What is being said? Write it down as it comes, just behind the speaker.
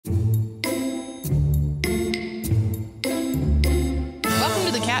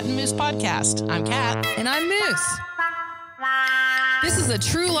Cat and Moose podcast. I'm Cat. And I'm Moose. This is a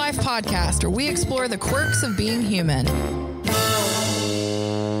true life podcast where we explore the quirks of being human.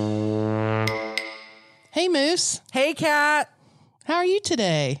 Hey, Moose. Hey, Cat. How are you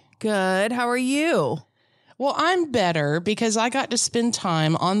today? Good. How are you? Well, I'm better because I got to spend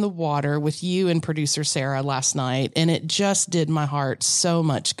time on the water with you and producer Sarah last night, and it just did my heart so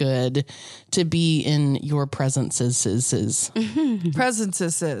much good to be in your presences.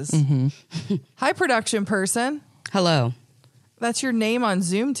 Presences. Mm-hmm. Hi, production person. Hello. That's your name on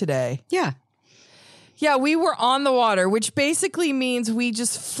Zoom today. Yeah. Yeah, we were on the water, which basically means we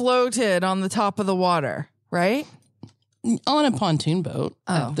just floated on the top of the water, right? On a pontoon boat.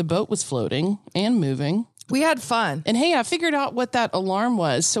 Oh. The boat was floating and moving. We had fun. And hey, I figured out what that alarm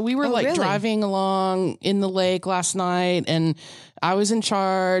was. So we were really? driving along in the lake last night, and I was in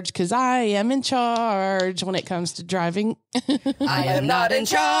charge because I am in charge when it comes to driving. I am not in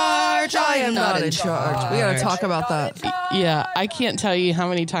charge. I am not in charge. We got to talk about that. Yeah, I can't tell you how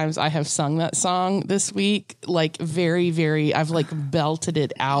many times I have sung that song this week. Like I've belted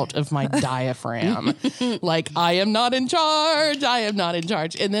it out of my diaphragm. Like, I am not in charge. I am not in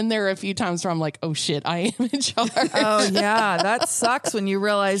charge. And then there are a few times where I'm like, oh shit, I am in charge. Oh yeah, that sucks when you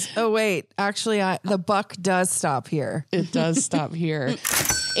realize, oh wait, actually the buck does stop here. It does stop here.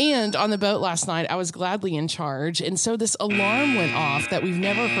 And on the boat last night, I was gladly in charge. And so this alarm went off that we've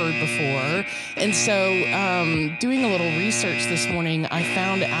never heard before. And so doing a little research this morning, I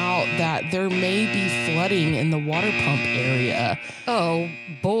found out that there may be flooding in the water pump area. Oh,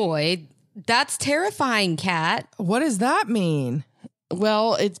 boy. That's terrifying, Kat. What does that mean?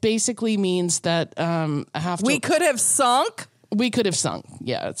 Well, it basically means that I have to... We could have sunk? We could have sunk.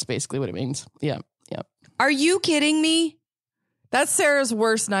 Yeah, that's basically what it means. Yeah, yeah. Are you kidding me? That's Sarah's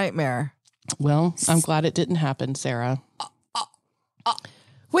worst nightmare. Well, I'm glad it didn't happen, Sarah.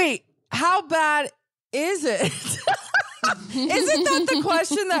 Wait, how bad is it? Isn't that the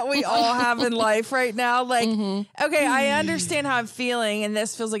question that we all have in life right now? Like, okay, I understand how I'm feeling, and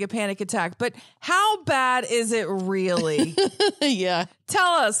this feels like a panic attack, but how bad is it really? Yeah.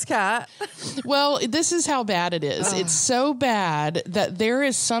 Tell us, Kat. Well, this is how bad it is. It's so bad that there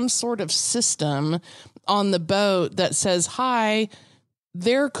is some sort of system on the boat that says, hi,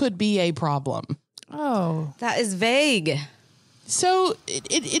 there could be a problem. Oh. That is vague. So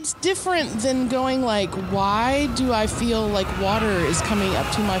it's different than going like, why do I feel like water is coming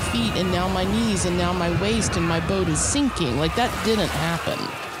up to my feet and now my knees and now my waist and my boat is sinking? Like, that didn't happen.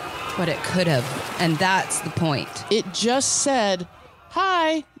 But it could have. And that's the point. It just said,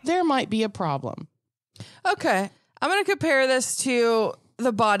 hi, there might be a problem. Okay. I'm going to compare this to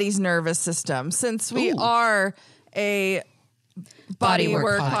the body's nervous system, since we are a body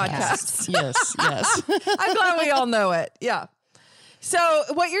work podcast. Yes, yes. I'm glad we all know it. Yeah. So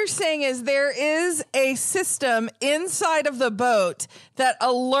what you're saying is there is a system inside of the boat that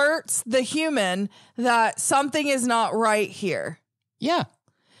alerts the human that something is not right here. Yeah.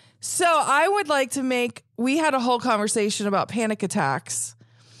 So I would like to we had a whole conversation about panic attacks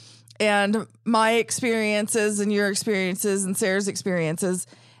and my experiences and your experiences and Sarah's experiences.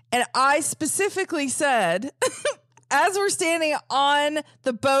 And I specifically said, as we're standing on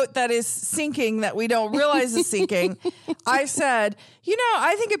the boat that is sinking, that we don't realize is sinking, I said,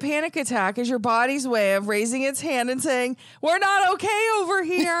 I think a panic attack is your body's way of raising its hand and saying, we're not okay over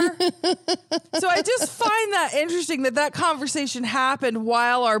here. So I just find that interesting that conversation happened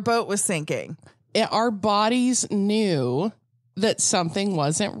while our boat was sinking. Our bodies knew that something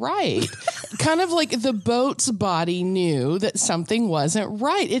wasn't right. Kind of like the boat's body knew that something wasn't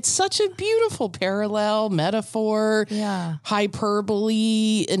right. It's such a beautiful parallel, metaphor,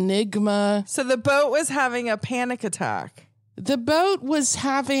 hyperbole, enigma. So the boat was having a panic attack. The boat was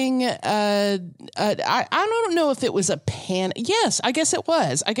having I don't know if it was a panic. Yes, I guess it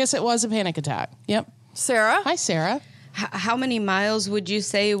was. I guess it was a panic attack. Yep. Sarah? Hi, Sarah. How many miles would you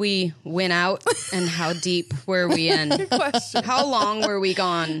say we went out, and how deep were we in? Good question. How long were we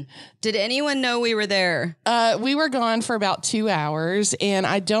gone? Did anyone know we were there? We were gone for about 2 hours, and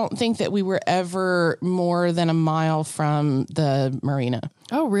I don't think that we were ever more than a mile from the marina.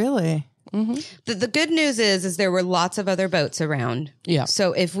 Oh, really? Mm-hmm. The good news is there were lots of other boats around. Yeah.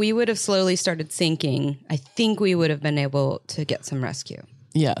 So if we would have slowly started sinking, I think we would have been able to get some rescue.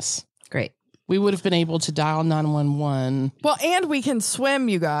 Yes. Great. We would have been able to dial 911. Well, and we can swim,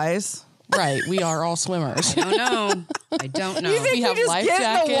 you guys. Right. We are all swimmers. I don't know. You think We we have just life get in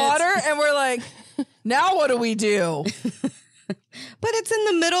jackets. the water and we're like, now what do we do? But it's in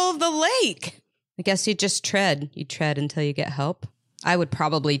the middle of the lake. I guess you just tread. You tread until you get help. I would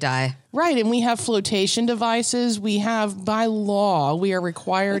probably die. Right. And we have flotation devices. We have, by law, we are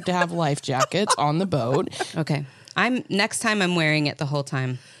required to have life jackets on the boat. Okay. Next time I'm wearing it the whole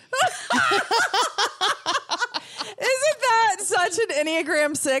time. Isn't that such an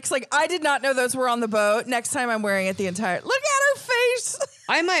Enneagram 6? Like, I did not know those were on the boat. Next time I'm wearing it the entire... Look at her face.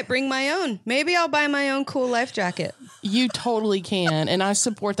 I might bring my own. Maybe I'll buy my own cool life jacket. You totally can. And I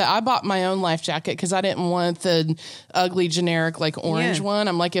support that. I bought my own life jacket because I didn't want the ugly, generic, like orange one.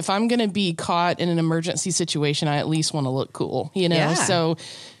 I'm like, if I'm going to be caught in an emergency situation, I at least want to look cool, you know? Yeah. So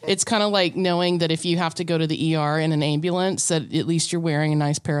it's kind of like knowing that if you have to go to the ER in an ambulance, that at least you're wearing a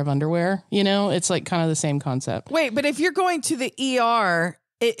nice pair of underwear, you know? It's like kind of the same concept. Wait, but if you're going to the ER,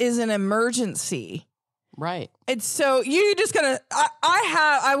 it is an emergency. Right. And so you just gotta,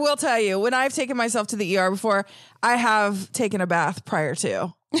 I will tell you, when I've taken myself to the ER before, I have taken a bath prior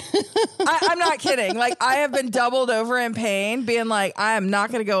to. I'm not kidding. Like, I have been doubled over in pain, being like, I am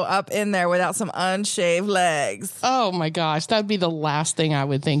not going to go up in there without some unshaved legs. Oh my gosh. That'd be the last thing I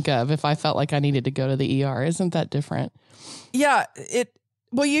would think of if I felt like I needed to go to the ER. Isn't that different? Yeah.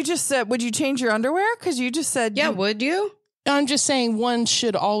 Well, you just said, would you change your underwear? Because you just said. Yeah, would you? I'm just saying one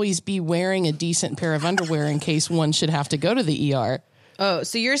should always be wearing a decent pair of underwear in case one should have to go to the ER. Oh,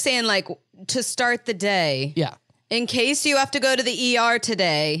 so you're saying like to start the day. Yeah. In case you have to go to the ER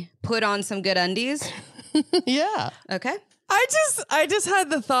today, put on some good undies. Yeah. Okay. I just had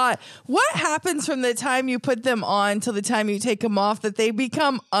the thought, what happens from the time you put them on till the time you take them off that they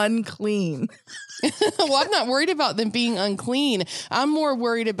become unclean? Well, I'm not worried about them being unclean. I'm more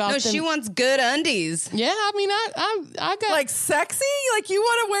worried about them. She wants good undies. Yeah, I mean, I got Like sexy? Like you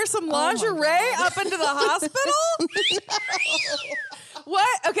want to wear some lingerie up into the hospital?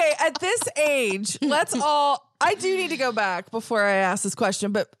 What? Okay, at this age, I do need to go back before I ask this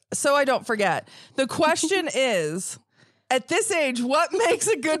question, but so I don't forget. The question is, at this age, what makes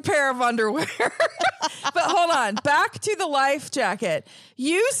a good pair of underwear? But hold on, back to the life jacket.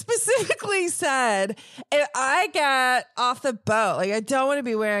 You specifically said, if I get off the boat, like I don't want to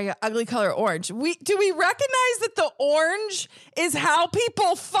be wearing an ugly color orange. Do we recognize that the orange is how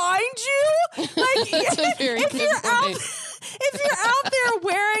people find you? Like, That's a very if good you're point. if you're out there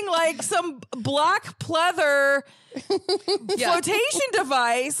wearing like some black pleather flotation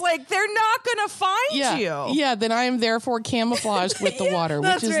device, like they're not gonna find you. Yeah, then I am therefore camouflaged with the water,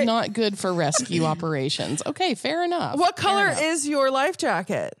 which is not good for rescue operations. Okay, fair enough. What color is your life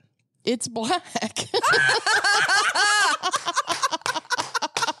jacket? It's black.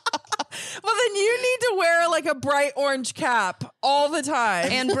 Well, then you need to wear like a bright orange cap all the time.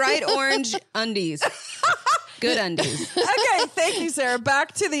 And bright orange undies. Good undies. Okay, thank you, Sarah.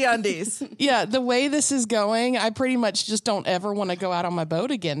 Back to the undies. Yeah, the way this is going, I pretty much just don't ever want to go out on my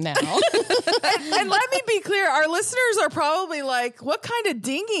boat again now. And let me be clear, our listeners are probably like, what kind of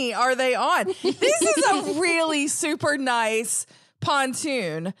dinghy are they on? This is a really super nice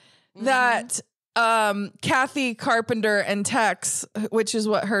pontoon that Kathy Carpenter and Tex, which is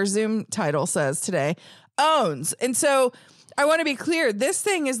what her Zoom title says today, owns. And so I want to be clear, this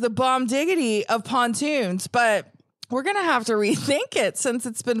thing is the bomb diggity of pontoons, but we're going to have to rethink it since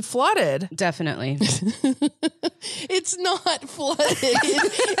it's been flooded. Definitely. It's not flooded.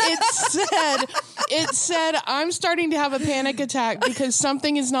 It said, I'm starting to have a panic attack because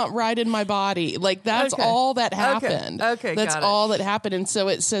something is not right in my body. Like, that's all that happened. Okay, that's got it. all that happened. And so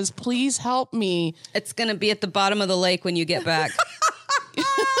it says, please help me. It's going to be at the bottom of the lake when you get back. It's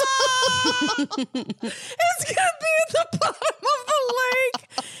going to be at the bottom of the lake.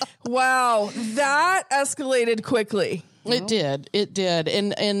 Wow, that escalated quickly. It did.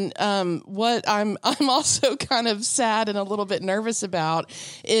 And what I'm also kind of sad and a little bit nervous about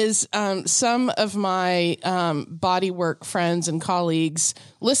is some of my bodywork friends and colleagues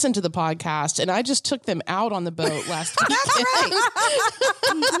listen to the podcast, and I just took them out on the boat last week. That's right.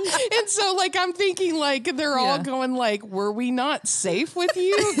 And so, like, I'm thinking, like, they're all going, like, were we not safe with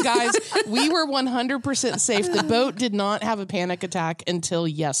you? Guys, we were 100% safe. The boat did not have a panic attack until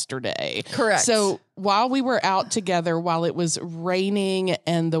yesterday. Correct. So while we were out together, while it was raining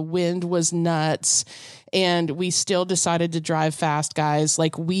and the wind was nuts, and we still decided to drive fast, guys,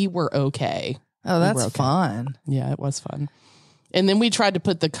 like, we were okay. Oh, that's fun. Yeah, it was fun. And then we tried to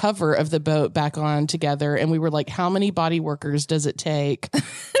put the cover of the boat back on together, and we were like, how many body workers does it take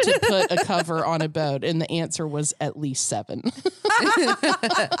to put a cover on a boat? And the answer was at least 7.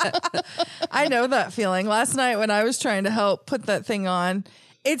 I know that feeling. Last night when I was trying to help put that thing on,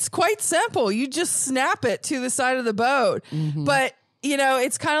 it's quite simple. You just snap it to the side of the boat. Mm-hmm. But, you know,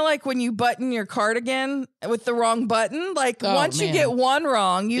 it's kind of like when you button your cardigan with the wrong button. Like, once you get one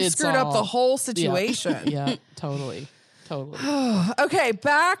wrong, you've screwed up the whole situation. Yeah, totally. Totally. Okay,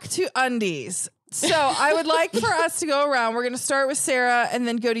 back to undies. So I would like for us to go around. We're going to start with Sarah and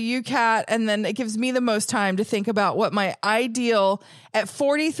then go to you, Kat. And then it gives me the most time to think about what my ideal, at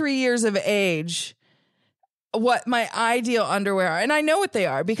 43 years of age, what my ideal underwear are. And I know what they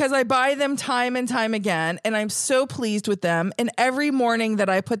are because I buy them time and time again. And I'm so pleased with them. And every morning that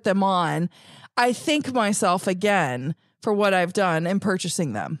I put them on, I thank myself again for what I've done in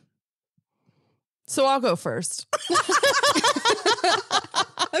purchasing them. So I'll go first.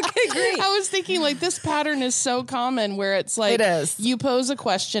 Okay, great. I was thinking like this pattern is so common where it's like It is. you pose a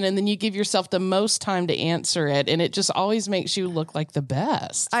question and then you give yourself the most time to answer it. And it just always makes you look like the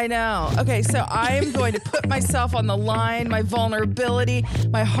best. I know. Okay, so I am going to put myself on the line, my vulnerability.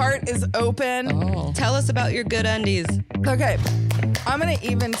 My heart is open. Oh. Tell us about your good undies. Okay, I'm going to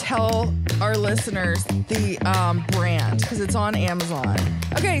even tell our listeners the brand because it's on Amazon.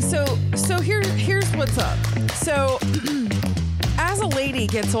 Okay, so here's what's up. So as a lady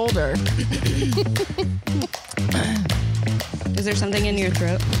gets older, Is there something in your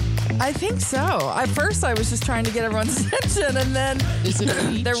throat? I think so. At first, I was just trying to get everyone's attention, and then Is it a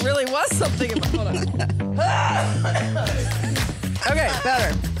leech? there really was something. Hold on. Okay,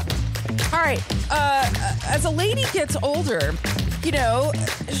 better. All right. As a lady gets older, you know,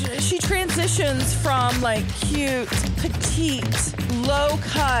 she transitions from like cute, petite, low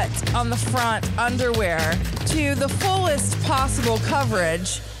cut on the front underwear to the fullest possible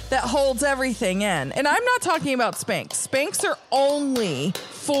coverage that holds everything in. And I'm not talking about Spanx. Spanx are only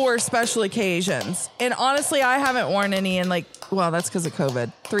for special occasions. And honestly, I haven't worn any in like, well, that's because of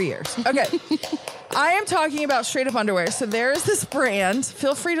COVID, 3 years. Okay. I am talking about straight up underwear. So there's this brand.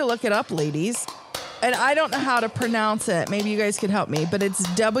 Feel free to look it up, ladies. And I don't know how to pronounce it. Maybe you guys can help me. But it's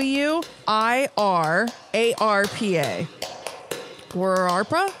WIRARPA.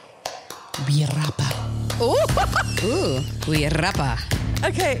 Wirarpa? Virapa. Ooh. Ooh, we rapa.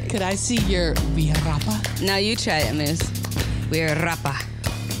 Okay. Could I see your virapa? Now you try it, Moose. We're rapa.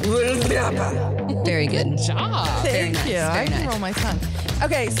 Very good. Job. Thank nice, you. I very can nice. roll my tongue.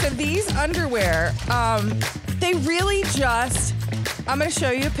 Okay, so these underwear, they really just. I'm going to show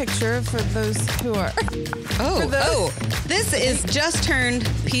you a picture for those who are. This is just turned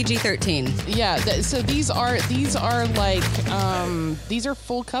PG-13. Yeah. So these are like these are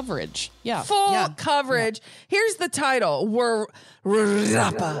full coverage. Yeah. Full coverage. Here's the title. We're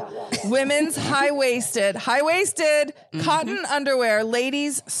women's high-waisted cotton underwear,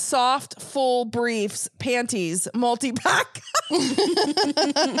 ladies soft full briefs, panties, multi-pack.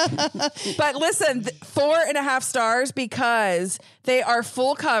 But listen, 4.5 stars because they are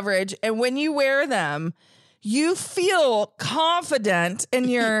full coverage, and when you wear them, you feel confident in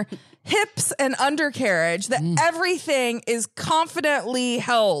your hips and undercarriage that everything is confidently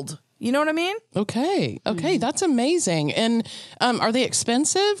held. You know what I mean? Okay. That's amazing. And are they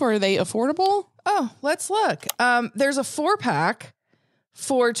expensive or are they affordable? Oh, let's look. There's a 4-pack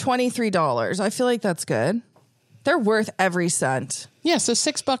for $23. I feel like that's good. They're worth every cent. Yeah. So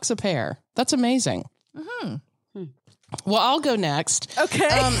 $6 a pair. That's amazing. Well, I'll go next. Okay.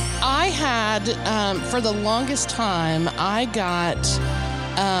 I had, for the longest time, I got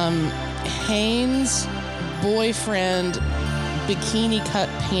Hanes boyfriend bikini cut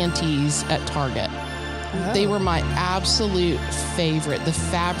panties at Target. They were my absolute favorite. The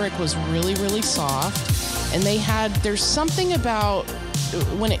fabric was really, really soft. And there's something about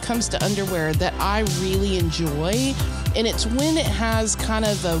when it comes to underwear that I really enjoy. And it's when it has kind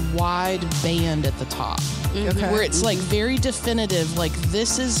of a wide band at the top. Okay. Where it's like very definitive, like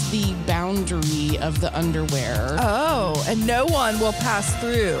this is the boundary of the underwear. Oh, and no one will pass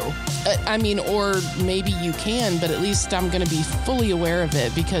through. I mean, or maybe you can, but at least I'm going to be fully aware of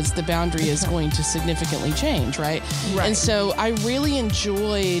it because the boundary is going to significantly change, right? Right. And so I really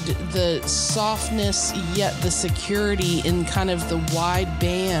enjoyed the softness, yet the security in kind of the wide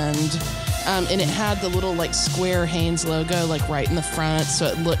band. And it had the little like square Hanes logo like right in the front. So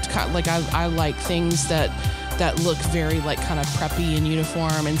it looked kind of like I like things that look very like kind of preppy and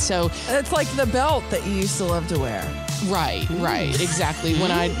uniform. And so It's like the belt that you used to love to wear. right, exactly.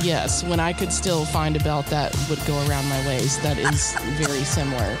 When I could still find a belt that would go around my waist, that is very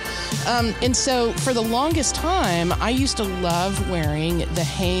similar. And so for the longest time, I used to love wearing the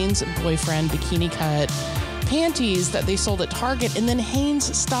Hanes boyfriend bikini cut panties that they sold at Target, and then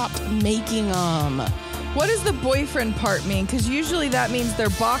Hanes stopped making them. What does the boyfriend part mean? Because usually that means they're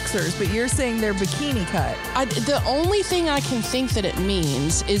boxers, but you're saying they're bikini cut. The only thing I can think that it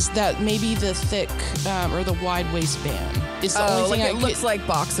means is that maybe the thick or the wide waistband is the only thing. Like it looks like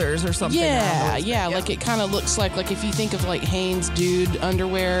boxers or something. Yeah. Like it kind of looks like if you think of like Hanes dude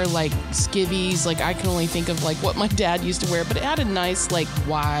underwear, like skivvies, like I can only think of like what my dad used to wear, but it had a nice like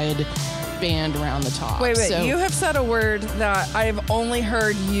wide band around the top. Wait, you have said a word that I've only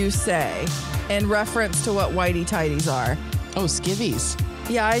heard you say in reference to what whitey tighties are. Oh, skivvies.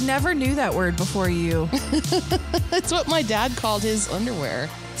 Yeah, I never knew that word before you. That's what my dad called his underwear.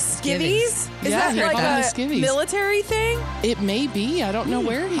 Skivvies? Is Yeah, that he like called them a skivvies. military thing? It may be. I don't know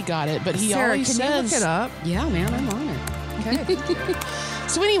where he got it, but he Sarah, always can says. you look it up? Yeah, man, I'm on it. Okay.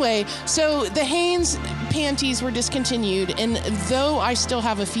 So anyway, so the Hanes panties were discontinued, and though I still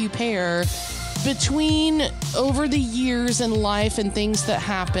have a few pair, between over the years in life and things that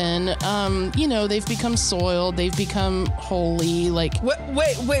happen, they've become soiled, they've become holy, like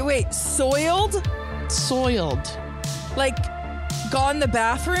Wait. Soiled? Like Gone the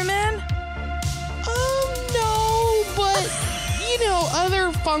bathroom in? No, but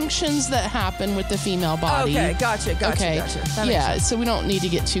other functions that happen with the female body. Okay, gotcha. Okay. That makes sense. So we don't need to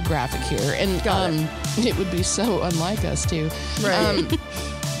get too graphic here, and it would be so unlike us too. Right.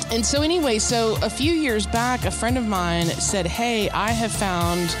 And so anyway, a few years back, a friend of mine said, "Hey, I have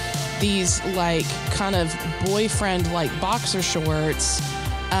found these like kind of boyfriend like boxer shorts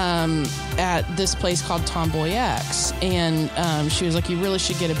at this place called Tomboy X." And she was like, "You really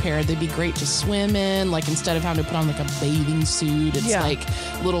should get a pair. They'd be great to swim in. Like instead of having to put on like a bathing suit, it's like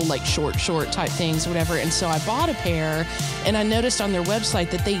little like short type things, whatever." And so I bought a pair, and I noticed on their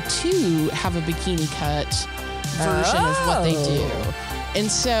website that they too have a bikini cut version of what they do. And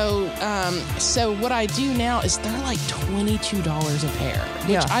so what I do now is they're like $22 a pair,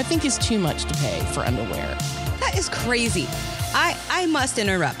 which I think is too much to pay for underwear. That is crazy. I must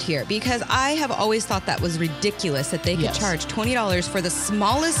interrupt here because I have always thought that was ridiculous that they could charge $20 for the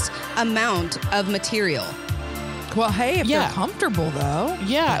smallest amount of material. Well, hey, if they're comfortable, though.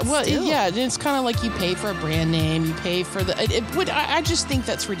 Yeah, it's kind of like you pay for a brand name, you pay for I just think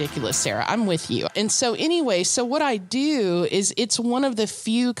that's ridiculous, Sarah. I'm with you. And so anyway, what I do is it's one of the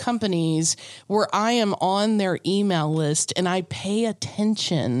few companies where I am on their email list and I pay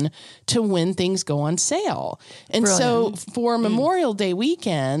attention to when things go on sale. And so for Memorial Day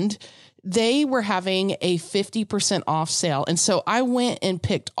weekend, they were having a 50% off sale. And so I went and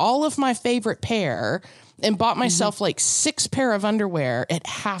picked all of my favorite pair and bought myself like 6 pair of underwear at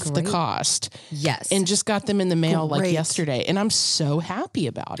half the cost. Yes. And just got them in the mail like yesterday. And I'm so happy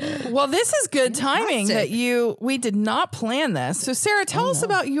about it. Well, this is good timing that we did not plan this. So Sarah, tell us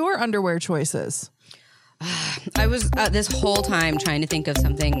about your underwear choices. I was this whole time trying to think of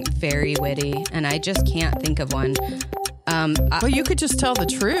something very witty and I just can't think of one. Well, you could just tell the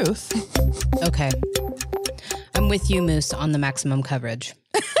truth. Okay. I'm with you, Moose, on the maximum coverage.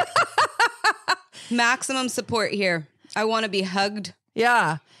 Maximum support here. I want to be hugged.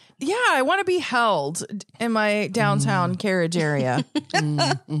 Yeah. Yeah, I want to be held in my downtown carriage area.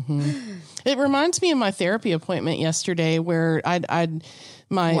 It reminds me of my therapy appointment yesterday where I'd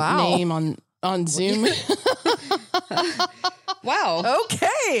my name on Zoom. Wow.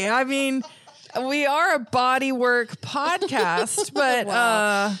 Okay. I mean, we are a bodywork podcast, but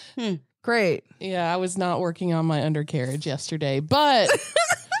great. Yeah, I was not working on my undercarriage yesterday, but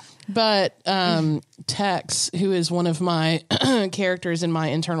Tex, who is one of my characters in my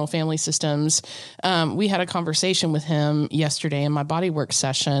internal family systems, we had a conversation with him yesterday in my bodywork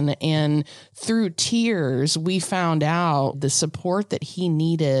session, and through tears, we found out the support that he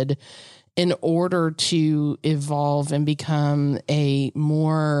needed in order to evolve and become a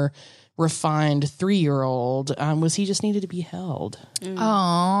more refined 3-year-old was he just needed to be held.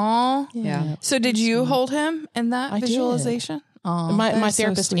 Aww. Yeah. So did you hold him in that visualization? Oh, my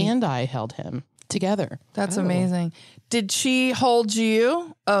therapist and I held him together. That's amazing. Did she hold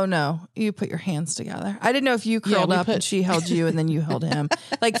you? Oh no, you put your hands together. I didn't know if you curled up and she held you and then you held him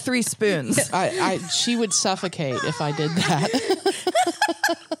like 3 spoons. She would suffocate if I did that.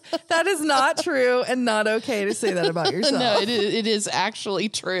 That is not true and not okay to say that about yourself. No, it is actually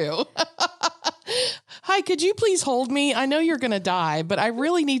true. Hi, could you please hold me? I know you're going to die, but I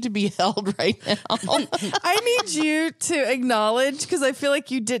really need to be held right now. I need you to acknowledge, because I feel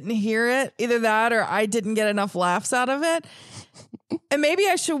like you didn't hear it. Either that or I didn't get enough laughs out of it. And maybe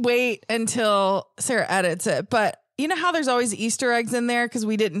I should wait until Sarah edits it. But you know how there's always Easter eggs in there because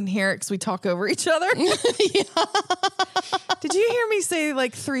we didn't hear it because we talk over each other? Yeah. Did you hear me say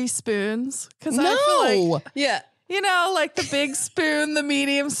like 3 spoons? Because no. I feel like... Yeah. You know, like the big spoon, the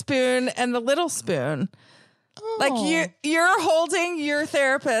medium spoon, and the little spoon. Like you're holding your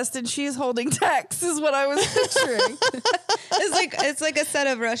therapist and she's holding Tex is what I was picturing. It's like a set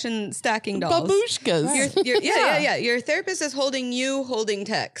of Russian stacking dolls. Babushkas. Right. Yeah. Your therapist is holding you holding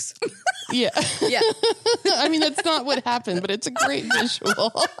Tex. Yeah. Yeah. I mean, that's not what happened, but it's a great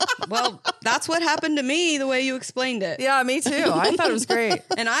visual. Well, that's what happened to me the way you explained it. Yeah, me too. I thought it was great.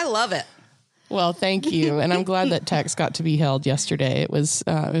 And I love it. Well, thank you. And I'm glad that Tex got to be held yesterday. It was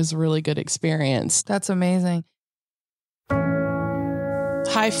a really good experience. That's amazing.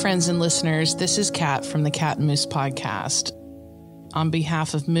 Hi, friends and listeners. This is Kat from the Cat and Moose podcast. On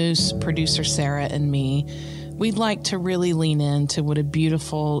behalf of Moose, producer Sarah, and me, we'd like to really lean into what a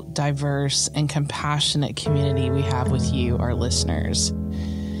beautiful, diverse, and compassionate community we have with you, our listeners.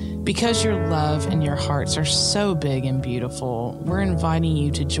 Because your love and your hearts are so big and beautiful, we're inviting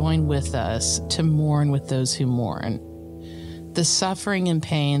you to join with us to mourn with those who mourn. The suffering and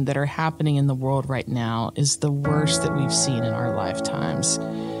pain that are happening in the world right now is the worst that we've seen in our lifetimes.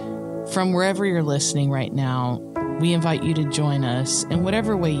 From wherever you're listening right now, we invite you to join us in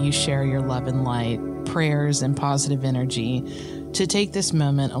whatever way you share your love and light, prayers, and positive energy to take this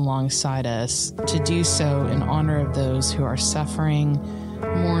moment alongside us, to do so in honor of those who are suffering,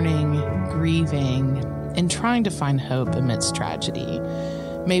 mourning, grieving, and trying to find hope amidst tragedy.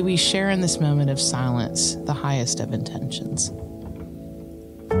 May we share in this moment of silence the highest of intentions.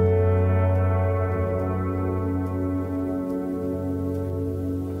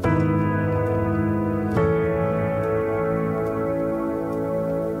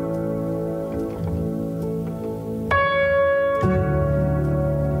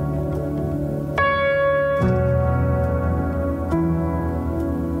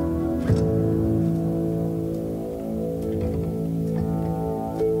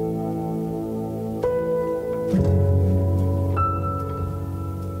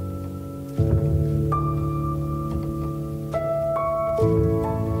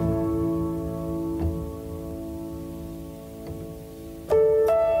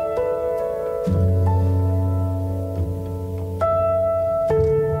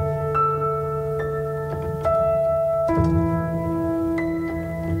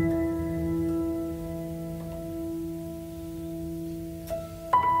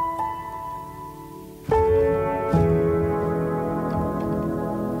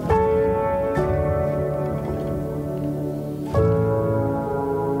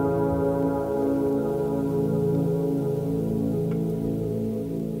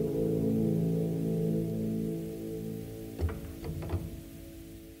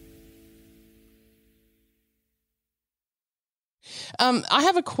 I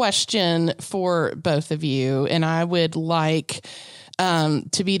have a question for both of you, and I would like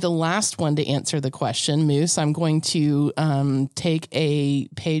to be the last one to answer the question. Moose, I'm going to take a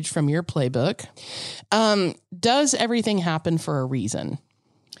page from your playbook. Does everything happen for a reason?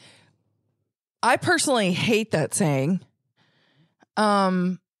 I personally hate that saying.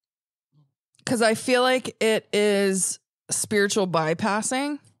 Because I feel like it is spiritual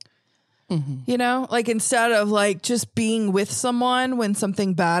bypassing. Mm-hmm. You know, like instead of like just being with someone when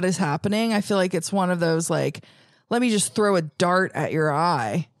something bad is happening, I feel like it's one of those like, let me just throw a dart at your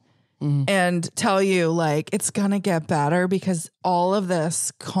eye and tell you like it's going to get better because all of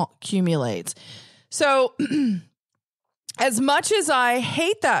this accumulates. So as much as I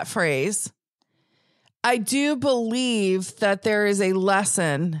hate that phrase, I do believe that there is a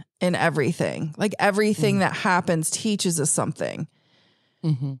lesson in everything. Like everything that happens teaches us something.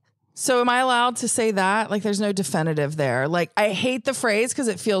 Mm-hmm. So am I allowed to say that? Like there's no definitive there. Like I hate the phrase because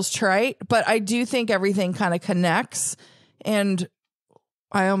it feels trite, but I do think everything kind of connects and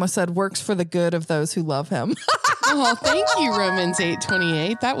I almost said works for the good of those who love him. Oh, thank you, Romans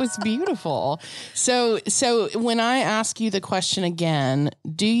 8:28. That was beautiful. So when I ask you the question again,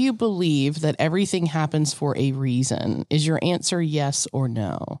 do you believe that everything happens for a reason? Is your answer yes or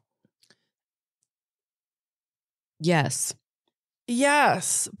no? Yes.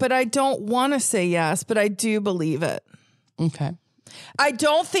 Yes, but I don't want to say yes, but I do believe it. Okay. I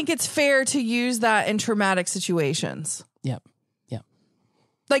don't think it's fair to use that in traumatic situations. Yep.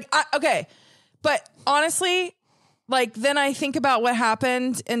 Like, okay. But honestly, like then I think about what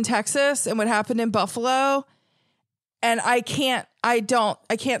happened in Texas and what happened in Buffalo. And I can't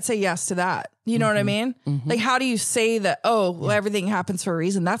say yes to that. You know what I mean? Mm-hmm. Like, how do you say that? Oh, well, everything happens for a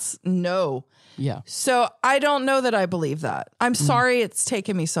reason. That's no. Yeah. So I don't know that I believe that. I'm sorry it's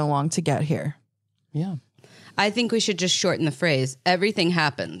taken me so long to get here. Yeah. I think we should just shorten the phrase. Everything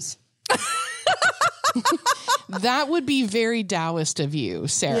happens. That would be very Taoist of you,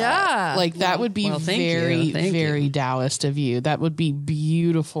 Sarah. Yeah. Like that would be very Taoist of you. That would be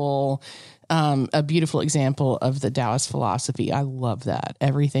beautiful. A beautiful example of the Taoist philosophy. I love that.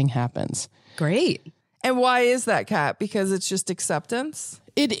 Everything happens. Great. And why is that, Kat? Because it's just acceptance?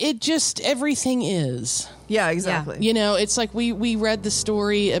 It just, everything is. Yeah, exactly. You know, it's like we read the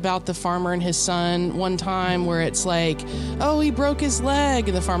story about the farmer and his son one time where it's like, oh, he broke his leg.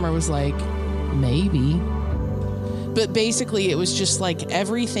 And the farmer was like, maybe. But basically it was just like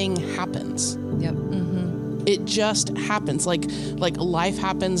everything happens. Yep. Mm-hmm. It just happens. Like life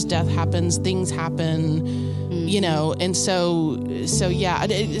happens, death happens, things happen, you know. And so yeah.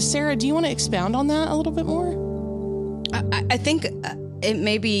 Sarah, do you want to expound on that a little bit more? I think it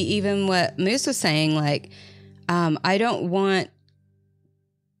may be even what Moose was saying. Like, I don't want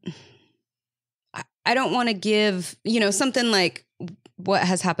to give, you know, something like what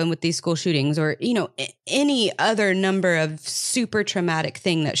has happened with these school shootings or, you know, any other number of super traumatic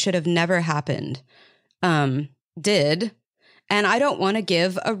thing that should have never happened, did. And I don't want to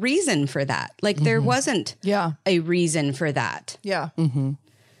give a reason for that. Like there wasn't a reason for that. Yeah. Mm-hmm.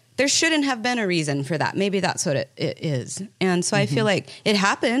 There shouldn't have been a reason for that. Maybe that's what it is. And so I feel like it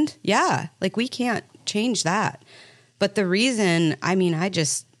happened. Yeah. Like we can't change that. But the reason, I mean,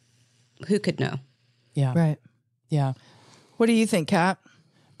 who could know? Yeah. Right. Yeah. What do you think, Kat?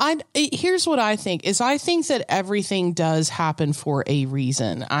 Here's what I think is I think that everything does happen for a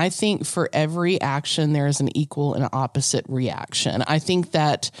reason. I think for every action, there is an equal and opposite reaction. I think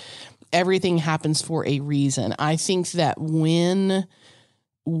that everything happens for a reason. I think that when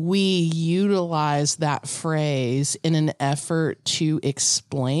we utilize that phrase in an effort to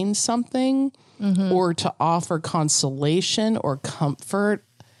explain something or to offer consolation or comfort,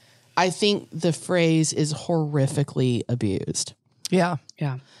 I think the phrase is horrifically abused. Yeah.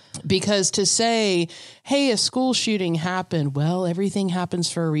 Yeah. Because to say, hey, a school shooting happened, well, everything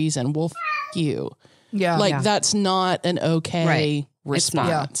happens for a reason. Well, you. Yeah. Like that's not an okay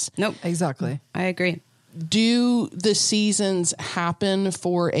response. Nope. Exactly. I agree. Do the seasons happen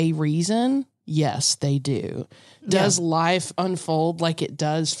for a reason? Yes, they do. Does life unfold like it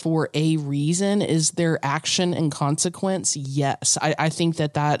does for a reason? Is there action and consequence? Yes. I think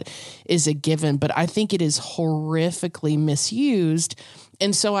that is a given, but I think it is horrifically misused.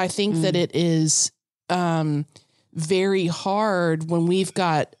 And so I think that it is very hard when we've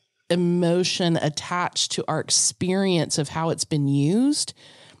got emotion attached to our experience of how it's been used.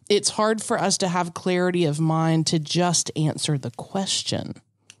 It's hard for us to have clarity of mind to just answer the question.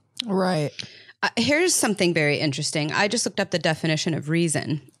 Right. Here's something very interesting. I just looked up the definition of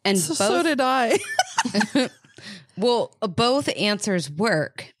reason. And So did I. Well, both answers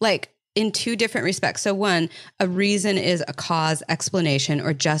work, like in two different respects. So one, a reason is a cause, explanation,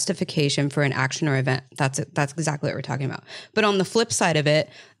 or justification for an action or event. That's exactly what we're talking about. But on the flip side of it,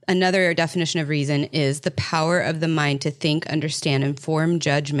 another definition of reason is the power of the mind to think, understand, and form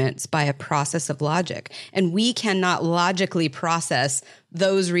judgments by a process of logic. And we cannot logically process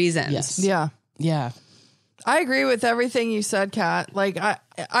those reasons. Yes. Yeah. Yeah. I agree with everything you said, Kat. Like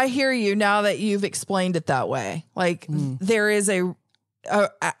I hear you now that you've explained it that way. Like there is a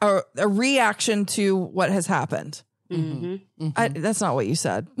reaction to what has happened. That's not what you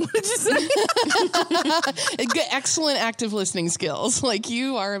said. What did you say? Excellent active listening skills. Like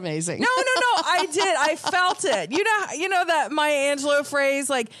you are amazing. No. I did. I felt it. You know that Maya Angelou phrase,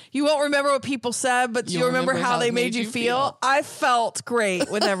 like you won't remember what people said, but you'll remember how they made you feel. I felt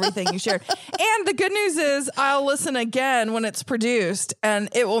great with everything you shared. And the good news is I'll listen again when it's produced and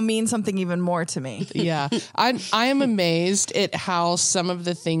it will mean something even more to me. Yeah. I am amazed at how some of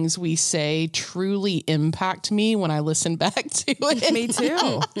the things we say truly impact me when I listen back to it. Me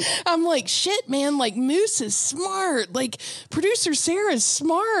too. I'm like, shit, man, like Moose is smart. Like producer Sarah's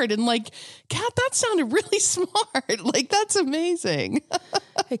smart. And like, Kat, that sounded really smart. Like, that's amazing.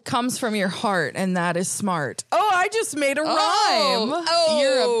 It comes from your heart, and that is smart. Oh, I just made a rhyme. Oh,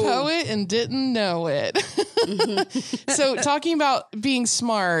 you're a poet and didn't know it. So talking about being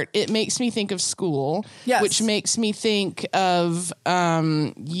smart, it makes me think of school, which makes me think of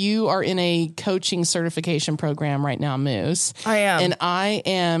you are in a coaching certification program right now, Moose. I am. And I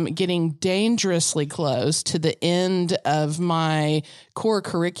am getting dangerously close to the end of my core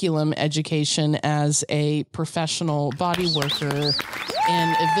curriculum education as a professional body worker.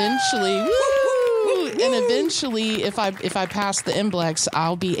 And eventually, if I pass the NBLEX,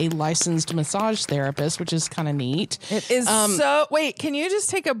 I'll be a licensed massage therapist, which is kind of neat. It is wait, can you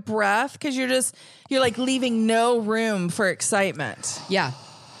just take a breath? Because you're like leaving no room for excitement. Yeah.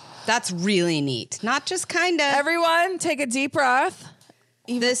 That's really neat. Not just kind of. Everyone, take a deep breath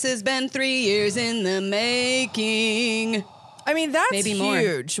This has been 3 years in the making. I mean, that's Maybe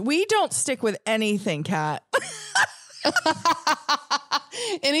huge. more. We don't stick with anything, Kat.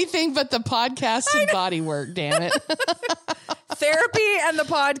 Anything but the podcast and body work, damn it. Therapy and the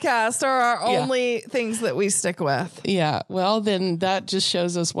podcast are our only things that we stick with. Yeah. Well, then that just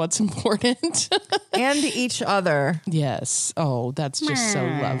shows us what's important. And each other. Yes. Oh, that's just so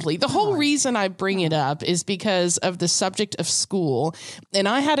lovely. The whole reason I bring it up is because of the subject of school. And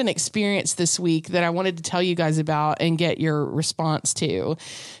I had an experience this week that I wanted to tell you guys about and get your response to.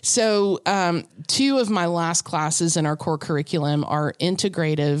 So, 2 of my last classes in our core curriculum are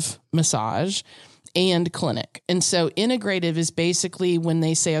integrative massage and clinic. And so integrative is basically when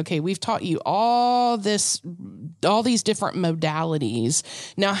they say, okay, we've taught you all these different modalities.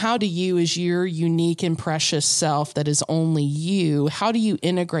 Now, how do you, as your unique and precious self that is only you, how do you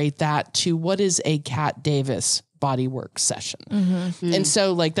integrate that to what is a Kat Davis bodywork session? And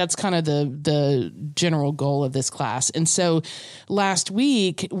so like, that's kind of the general goal of this class. And so last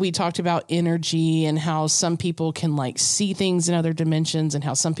week we talked about energy and how some people can like see things in other dimensions and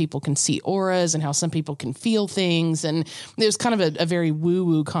how some people can see auras and how some people can feel things. And it was kind of a very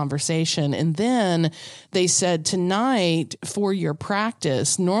woo-woo conversation. And then they said, tonight for your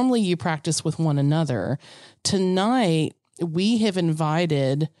practice, normally you practice with one another. Tonight we have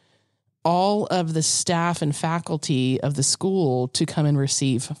invited all of the staff and faculty of the school to come and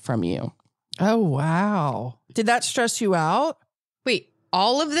receive from you. Oh, wow. Did that stress you out? Wait,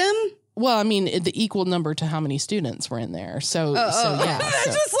 all of them? Well, I mean, the equal number to how many students were in there. So yeah. There's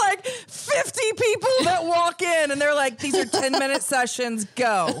So. just like 50 people that walk in and they're like, these are 10-minute sessions,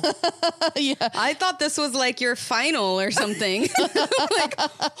 go. Yeah. I thought this was like your final or something. Like,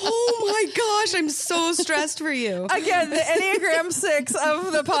 oh my gosh, I'm so stressed for you. Again, the Enneagram 6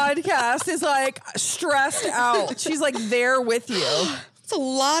 of the podcast is like stressed out. She's like there with you. It's a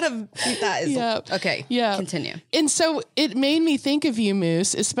lot of that. Is okay. Yeah. Continue. And so it made me think of you,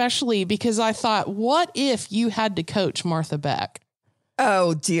 Moose, especially because I thought, what if you had to coach Martha Beck?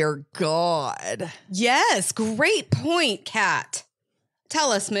 Oh, dear God. Yes, great point, Kat.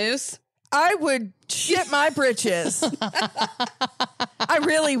 Tell us, Moose. I would shit my britches. I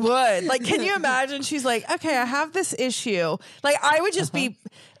really would. Like, can you imagine? She's like, okay, I have this issue. Like, I would just be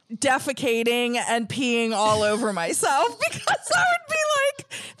defecating and peeing all over myself because I would be like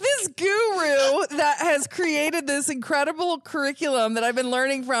this guru that has created this incredible curriculum that I've been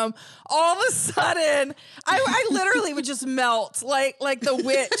learning from. All of a sudden, I literally would just melt like the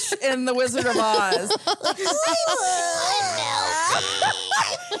witch in The Wizard of Oz.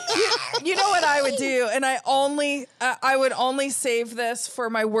 You know what I would do, and I would only save this for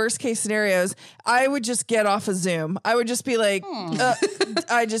my worst case scenarios. I would just get off of Zoom. I would just be like,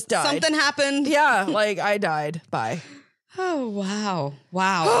 I just died. Something happened. Yeah, like I died. Bye. Oh,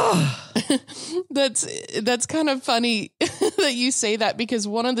 wow. That's kind of funny that you say that because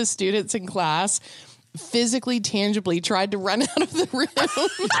one of the students in class physically, tangibly tried to run out of the room. That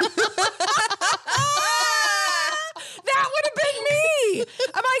would have been me.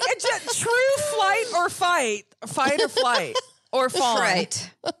 I'm like, it's just true flight or fight or flight or fawn.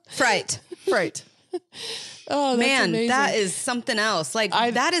 Fright. Oh, that's Man, amazing. that is something else. Like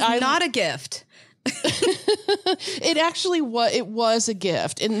that is not a gift. It actually was a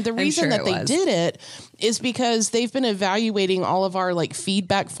gift. And the reason that they did it is because they've been evaluating all of our like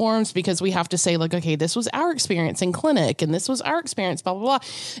feedback forms because we have to say like, okay, this was our experience in clinic and this was our experience, blah, blah, blah.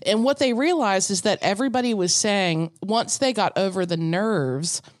 And what they realized is that everybody was saying once they got over the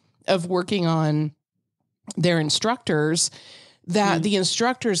nerves of working on their instructors, that the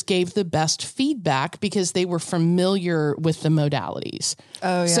instructors gave the best feedback because they were familiar with the modalities.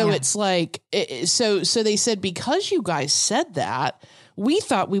 Oh, yeah. So it's like, so they said, because you guys said that, we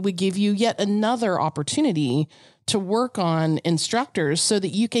thought we would give you yet another opportunity to work on instructors so that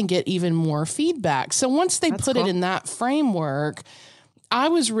you can get even more feedback. So once they put it in that framework, I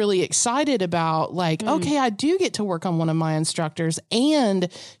was really excited about like, okay, I do get to work on one of my instructors and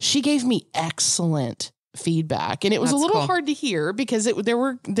she gave me excellent feedback. And it was a little hard to hear because there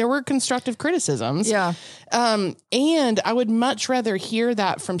were constructive criticisms. Yeah. And I would much rather hear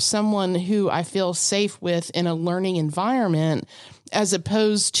that from someone who I feel safe with in a learning environment as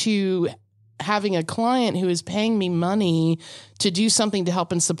opposed to having a client who is paying me money to do something to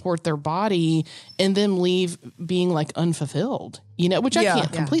help and support their body and them leave being like unfulfilled, which I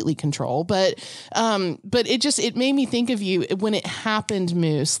can't completely control, but it made me think of you when it happened,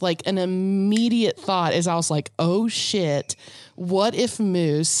 Moose, like an immediate thought as I was like, oh shit, what if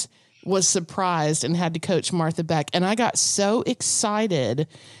Moose was surprised and had to coach Martha Beck? And I got so excited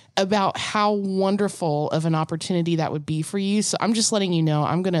about how wonderful of an opportunity that would be for you. So I'm just letting you know,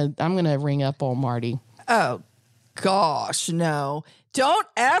 I'm going to ring up old Marty. Oh, gosh, no. Don't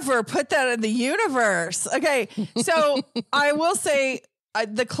ever put that in the universe. Okay, so I will say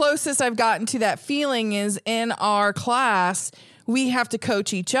the closest I've gotten to that feeling is in our class, we have to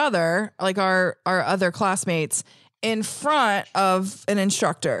coach each other, like our other classmates, in front of an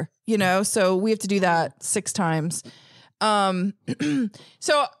instructor, so we have to do that 6 times.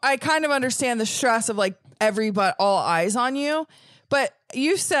 So I kind of understand the stress of like all eyes on you. But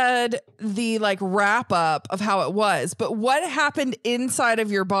you said the like wrap up of how it was, but what happened inside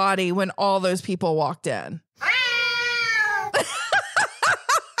of your body when all those people walked in?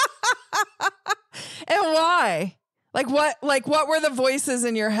 And why? Like what were the voices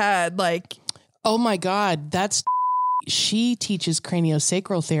in your head? Like, oh my God, she teaches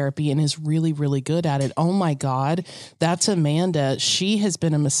craniosacral therapy and is really, really good at it. Oh my God, that's Amanda. She has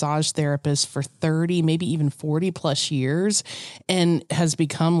been a massage therapist for 30, maybe even 40 plus years and has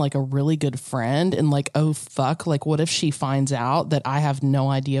become like a really good friend. And like, oh fuck, like what if she finds out that I have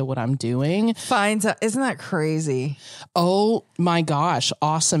no idea what I'm doing? Finds out. Isn't that crazy? Oh my gosh.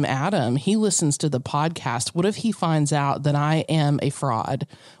 Awesome. Adam. He listens to the podcast. What if he finds out that I am a fraud?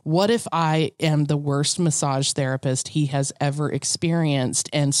 What if I am the worst massage therapist he has ever experienced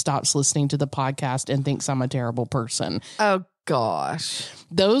and stops listening to the podcast and thinks I'm a terrible person? Oh gosh.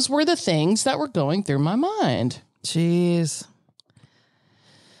 Those were the things that were going through my mind. Jeez.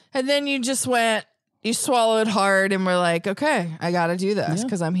 And then you swallowed hard and were like, okay, I got to do this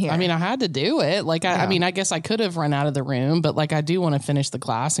because I'm here. I mean, I had to do it. Like, I mean, I guess I could have run out of the room, but like, I do want to finish the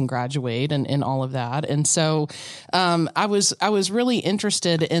class and graduate and all of that. And so, I was really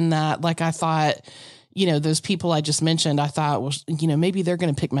interested in that. Like, I thought, those people I just mentioned, I thought, well, maybe they're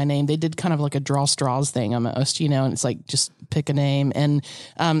going to pick my name. They did kind of like a draw straws thing almost, and it's like, just pick a name. And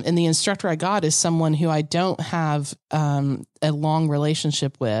the instructor I got is someone who I don't have, a long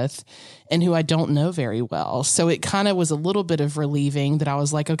relationship with and who I don't know very well. So it kind of was a little bit of relieving that I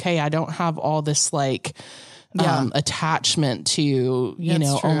was like, okay, I don't have all this like, attachment to,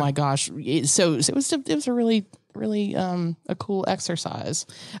 oh my gosh. So it was a really a cool exercise.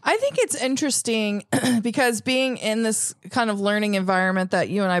 I think it's interesting because being in this kind of learning environment that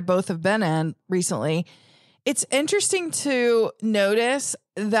you and I both have been in recently, it's interesting to notice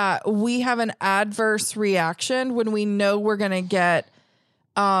that we have an adverse reaction when we know we're going to get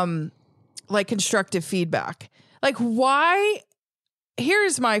like constructive feedback. Like why?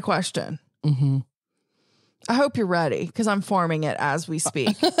 Here's my question. Mm-hmm. I hope you're ready because I'm forming it as we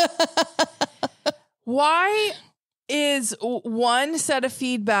speak. Why is one set of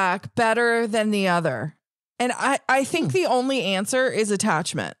feedback better than the other? And I think the only answer is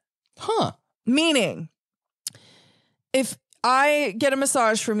attachment. Huh. Meaning, if I get a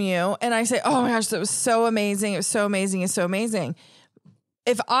massage from you and I say, oh my gosh, that was so amazing. It was so amazing. It's so amazing.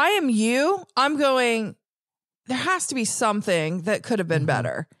 If I am you, I'm going, there has to be something that could have been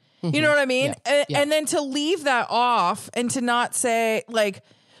better. Mm-hmm. You know what I mean? Yeah. And then to leave that off and to not say like,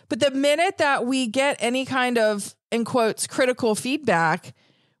 but the minute that we get any kind of, in quotes, critical feedback,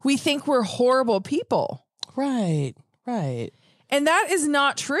 we think we're horrible people. Right. And that is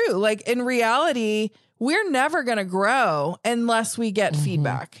not true. Like in reality, we're never going to grow unless we get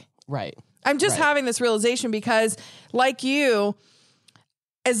feedback. Right. I'm just having this realization because like you,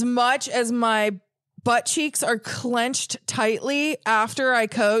 as much as my butt cheeks are clenched tightly after I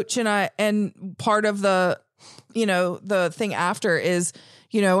coach and part of the, the thing after is,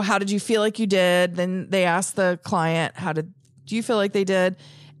 how did you feel like you did? Then they ask the client, do you feel like they did?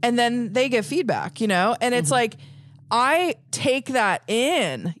 And then they give feedback, and it's like, I take that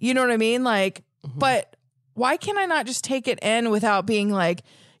in, you know what I mean? Like, but why can I not just take it in without being like,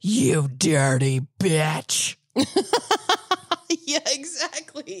 you dirty bitch? Yeah,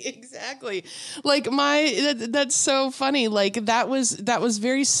 exactly. Like that's so funny. Like that was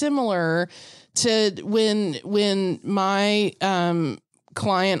very similar to when my,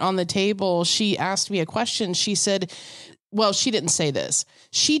 client on the table, she asked me a question. She said, well, she didn't say this.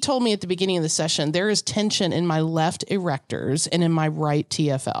 She told me at the beginning of the session, there is tension in my left erectors and in my right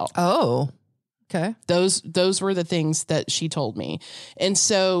TFL. Oh, okay. Those were the things that she told me. And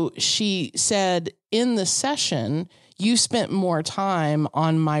so she said in the session, you spent more time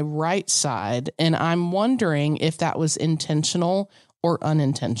on my right side. And I'm wondering if that was intentional or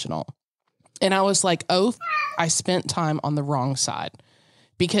unintentional. And I was like, I spent time on the wrong side.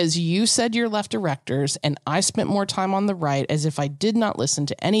 Because you said your left erectors and I spent more time on the right as if I did not listen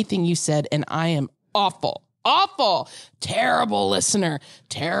to anything you said. And I am awful, terrible listener,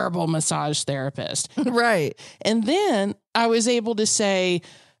 terrible massage therapist. Right. And then I was able to say,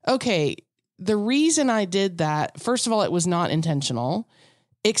 Okay, the reason I did that, first of all, it was not intentional,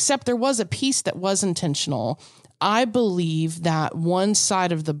 except there was a piece that was intentional. I believe that one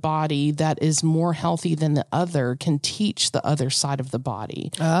side of the body that is more healthy than the other can teach the other side of the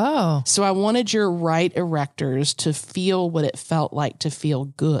body. Oh. So I wanted your right erectors to feel what it felt like to feel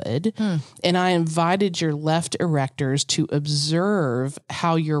good. And I invited your left erectors to observe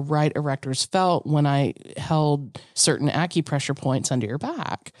how your right erectors felt when I held certain acupressure points under your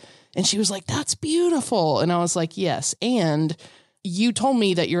back. And she was like, that's beautiful. And I was like, yes. And you told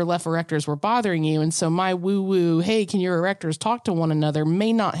me that your left erectors were bothering you. And so my woo-woo, hey, can your erectors talk to one another,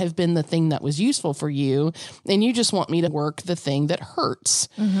 may not have been the thing that was useful for you. And you just want me to work the thing that hurts.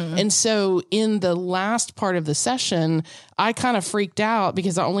 And so in the last part of the session, I kind of freaked out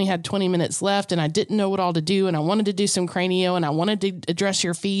because I only had 20 minutes left and I didn't know what all to do. And I wanted to do some cranio and I wanted to address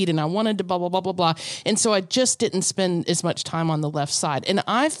your feet and I wanted to blah, blah, blah, blah, blah. And so I just didn't spend as much time on the left side. And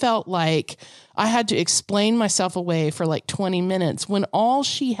I felt like I had to explain myself away for like 20 minutes when all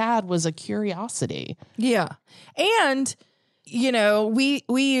she had was a curiosity. Yeah. And, you know, we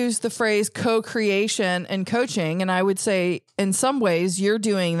use the phrase co-creation and coaching. And I would say in some ways you're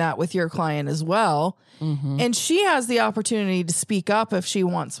doing that with your client as well. And she has the opportunity to speak up if she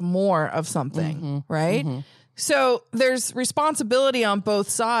wants more of something, right? So there's responsibility on both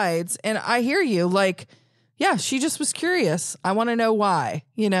sides. And I hear you, like, yeah, she just was curious. I want to know why,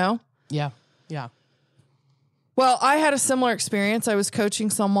 you know? Yeah. Yeah. Well, I had a similar experience. I was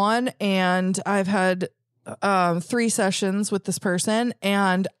coaching someone and I've had 3 sessions with this person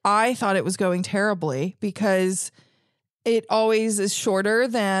and I thought it was going terribly because it always is shorter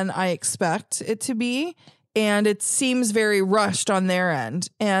than I expect it to be. And it seems very rushed on their end.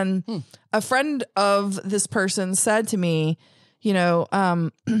 And a friend of this person said to me, you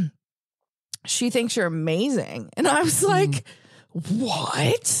know, she thinks you're amazing. And I was like,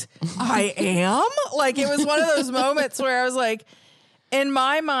 what? I am? Like, it was one of those moments where I was like, in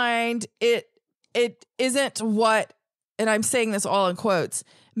my mind, it isn't what, and I'm saying this all in quotes,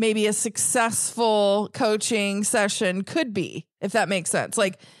 maybe a successful coaching session could be, if that makes sense.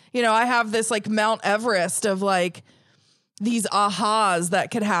 Like, you know, I have this like Mount Everest of like these ahas that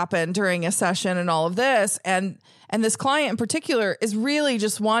could happen during a session and all of this. And this client in particular is really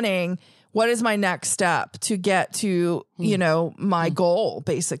just wanting, what is my next step to get to, you know, my goal,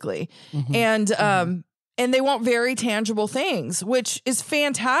 basically. And they want very tangible things, which is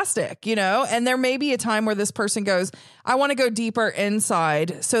fantastic, you know, and there may be a time where this person goes, I want to go deeper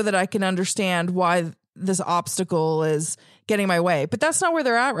inside so that I can understand why this obstacle is getting my way. But that's not where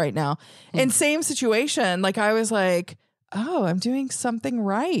they're at right now. And same situation. Like I was like, oh, I'm doing something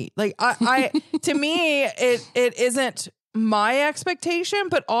right. Like I to me, it isn't my expectation,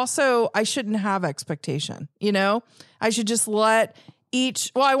 but also I shouldn't have expectation. You know, I should just let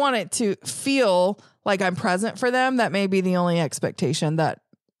I want it to feel like I'm present for them. That may be the only expectation that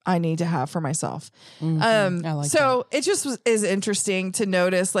I need to have for myself. I like so that. It just is interesting to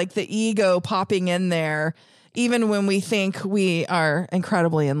notice like the ego popping in there, even when we think we are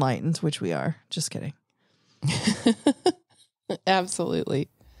incredibly enlightened, which we are. Just kidding. Absolutely.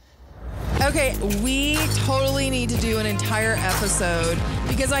 Okay, we totally need to do an entire episode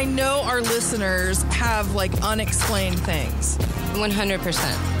because I know our listeners have like unexplained things.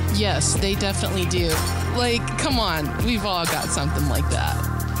 100%. Yes, they definitely do. Like, come on, we've all got something like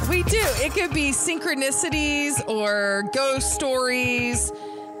that. We do. It could be synchronicities or ghost stories.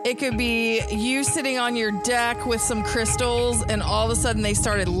 It could be you sitting on your deck with some crystals and all of a sudden they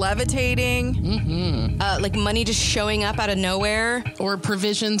started levitating. Like money just showing up out of nowhere. Or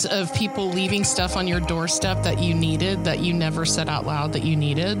provisions of people leaving stuff on your doorstep that you needed, that you never said out loud that you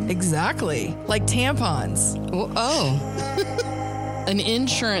needed. Exactly. Like tampons. An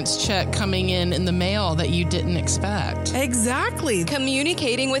insurance check coming in the mail that you didn't expect. Exactly.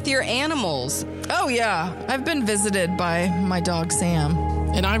 Communicating with your animals. Oh, yeah. I've been visited by my dog, Sam.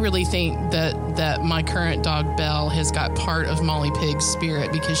 And I really think that my current dog, Belle, has got part of Molly Pig's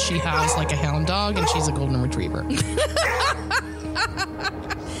spirit because she has like a hound dog and she's a golden retriever.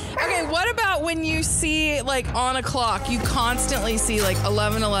 Okay, what about when you see like on a clock, you constantly see like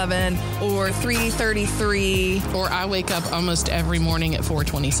 11:11 or 3:33? Or I wake up almost every morning at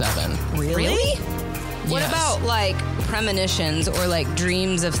 4:27. Really? What about like premonitions or like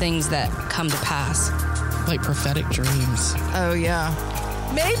dreams of things that come to pass? Like prophetic dreams. Oh, yeah.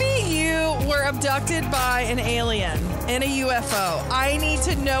 Maybe you were abducted by an alien in a UFO. I need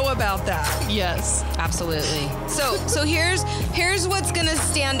to know about that. Yes. Absolutely. So here's what's gonna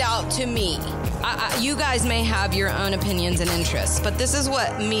stand out to me. You guys may have your own opinions and interests, but this is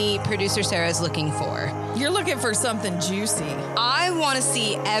what me, producer Sarah, is looking for. You're looking for something juicy. I want to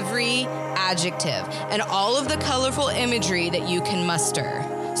see every adjective and all of the colorful imagery that you can muster.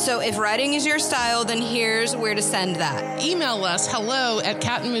 So if writing is your style, then here's where to send that. Email us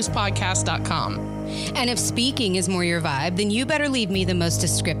hello@catandmoosepodcast.com. And if speaking is more your vibe, then you better leave me the most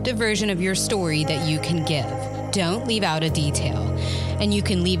descriptive version of your story that you can give. Don't leave out a detail. And you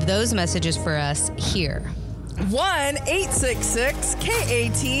can leave those messages for us here.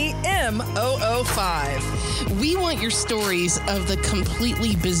 1-866-KAT-MOO5. We want your stories of the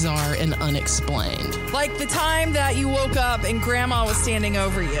completely bizarre and unexplained. Like the time that you woke up and grandma was standing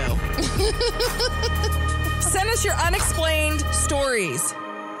over you. Send us your unexplained stories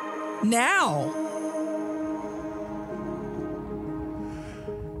now.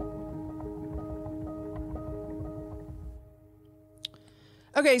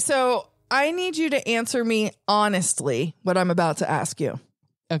 Okay, so I need you to answer me honestly what I'm about to ask you.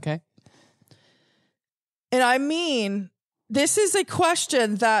 Okay. And I mean, this is a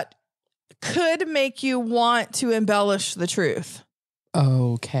question that could make you want to embellish the truth.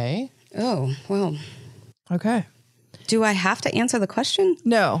 Okay. Oh, well. Okay. Do I have to answer the question?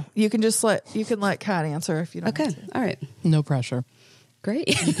 No, you can just let Kat answer if you don't. Okay. want to. All right. No pressure. Great.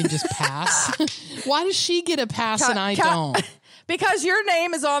 You can just pass. Why does she get a pass and I Kat- don't? Because your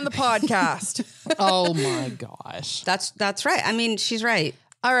name is on the podcast. Oh my gosh. That's right. I mean, she's right.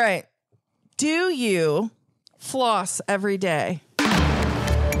 All right. Do you floss every day?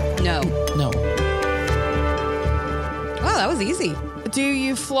 No. No. Wow, that was easy. Do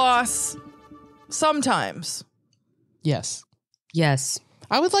you floss sometimes? Yes. Yes.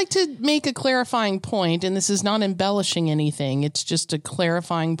 I would like to make a clarifying point, and this is not embellishing anything. It's just a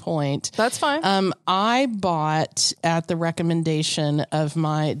clarifying point. That's fine. I bought at the recommendation of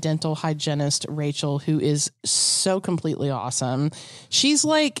my dental hygienist, Rachel, who is so completely awesome. She's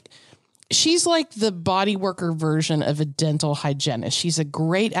like the body worker version of a dental hygienist. She's a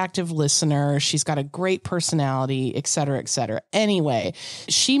great active listener. She's got a great personality, et cetera, et cetera. Anyway,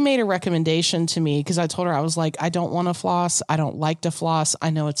 she made a recommendation to me because I told her, I was like, I don't want to floss. I don't like to floss. I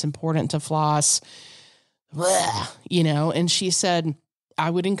know it's important to floss, blah, and she said, I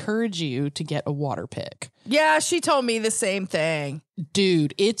would encourage you to get a water pick. Yeah, she told me the same thing.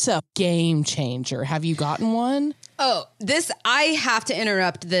 Dude, it's a game changer. Have you gotten one? Oh, I have to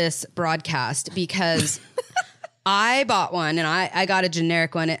interrupt this broadcast because I bought one and I got a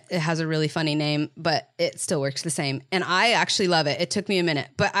generic one. It has a really funny name, but it still works the same. And I actually love it. It took me a minute,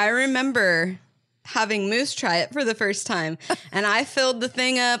 but I remember having Moose try it for the first time and I filled the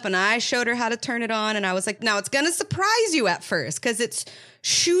thing up and I showed her how to turn it on. And I was like, now it's going to surprise you at first because it's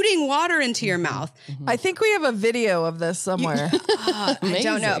shooting water into your mouth. I think we have a video of this somewhere. I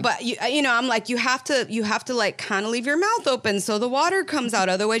don't know, but I'm like, you have to like kind of leave your mouth open so the water comes out.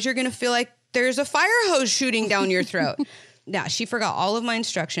 Otherwise you're going to feel like there's a fire hose shooting down your throat. Yeah. She forgot all of my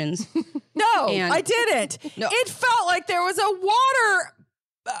instructions. No, And- I didn't. No. It felt like there was a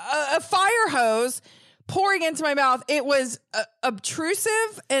fire hose pouring into my mouth. It was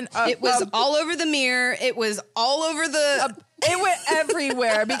obtrusive and It was all over the mirror. It was all over the... it went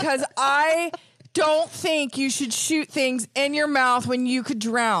everywhere because I don't think you should shoot things in your mouth when you could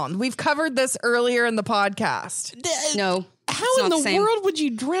drown. We've covered this earlier in the podcast. No. How in the world would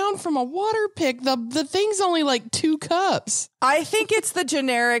you drown from a water pick? The thing's only like 2 cups. I think it's the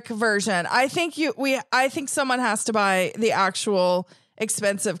generic version. I think someone has to buy the actual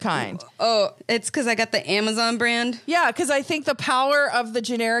expensive kind. Oh, it's because I got the Amazon brand. Yeah, because I think the power of the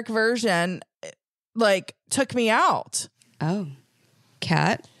generic version took me out. Oh.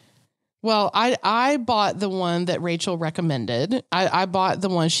 Kat? Well, I bought the one that Rachel recommended. I bought the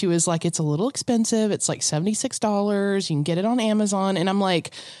one, she was like, it's a little expensive. It's like $76. You can get it on Amazon. And I'm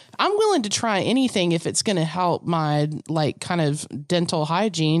like, I'm willing to try anything if it's going to help my kind of dental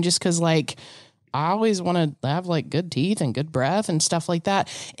hygiene, just because I always want to have good teeth and good breath and stuff like that.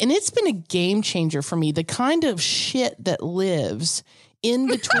 And it's been a game changer for me. The kind of shit that lives in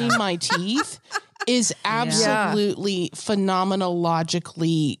between my teeth is absolutely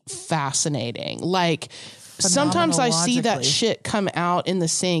phenomenologically fascinating. Sometimes I see that shit come out in the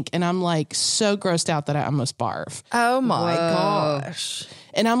sink and I'm so grossed out that I almost barf. Oh my gosh.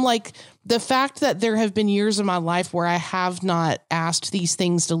 And I'm like, the fact that there have been years of my life where I have not asked these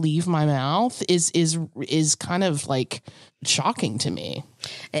things to leave my mouth is kind of shocking to me.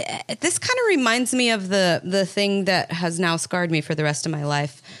 This kind of reminds me of the thing that has now scarred me for the rest of my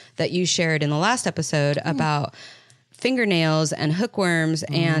life that you shared in the last episode about fingernails and hookworms.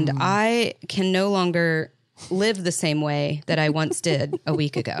 And I can no longer live the same way that I once did a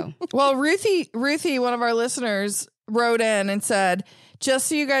week ago. Well, Ruthie, one of our listeners, wrote in and said, just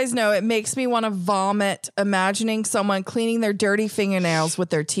so you guys know, it makes me want to vomit imagining someone cleaning their dirty fingernails with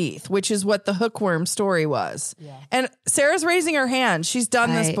their teeth, which is what the hookworm story was. Yeah. And Sarah's raising her hand. She's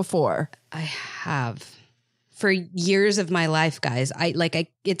done this before. I have. For years of my life, guys.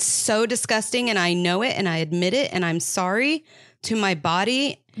 It's so disgusting and I know it and I admit it and I'm sorry to my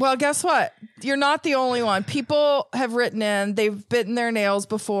body. Well, guess what? You're not the only one. People have written in, they've bitten their nails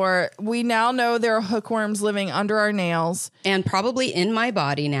before. We now know there are hookworms living under our nails. And probably in my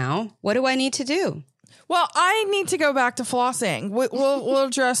body now. What do I need to do? Well, I need to go back to flossing. We'll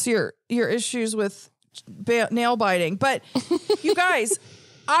address your issues with nail biting. But you guys,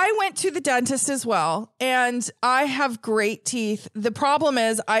 I went to the dentist as well, and I have great teeth. The problem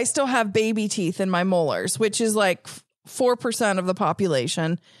is I still have baby teeth in my molars, which is like 4% of the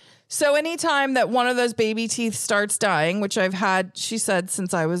population. So anytime that one of those baby teeth starts dying, which I've had, she said,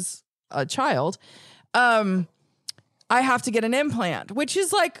 since I was a child, I have to get an implant, which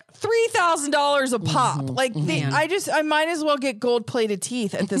is like $3,000 a pop. Like I might as well get gold plated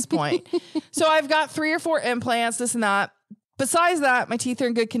teeth at this point. So I've got 3 or 4 implants, this and that. Besides that, my teeth are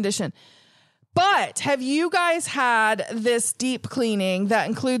in good condition. But have you guys had this deep cleaning that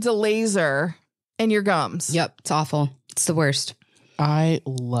includes a laser in your gums? Yep. It's awful. It's the worst. I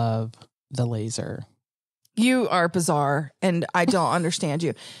love the laser. You are bizarre and I don't understand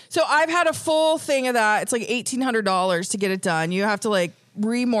you. So I've had a full thing of that. It's like $1,800 to get it done. You have to like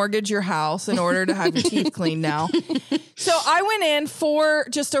remortgage your house in order to have your teeth cleaned now. So I went in for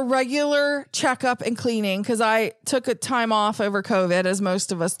just a regular checkup and cleaning because I took a time off over COVID, as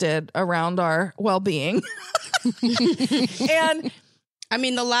most of us did, around our well-being. And I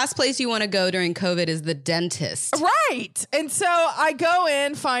mean, the last place you want to go during COVID is the dentist. Right. And so I go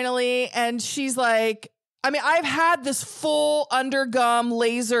in finally and she's like, I mean, I've had this full undergum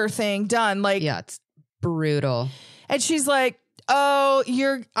laser thing done. Like, yeah, it's brutal. And she's like, oh,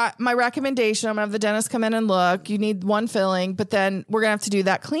 my recommendation, I'm gonna have the dentist come in and look. You need one filling, but then we're gonna have to do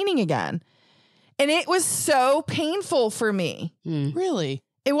that cleaning again. And it was so painful for me. Really?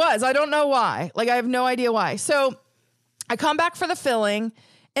 It was. I don't know why. Like, I have no idea why. So I come back for the filling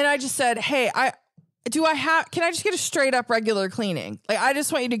and I just said, hey, can I just get a straight up regular cleaning? Like, I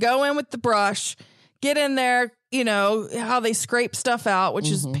just want you to go in with the brush, get in there, you know, how they scrape stuff out, which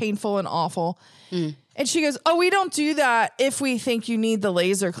is painful and awful. And she goes, oh, we don't do that if we think you need the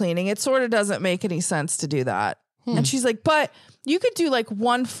laser cleaning. It sort of doesn't make any sense to do that. And she's like, but you could do like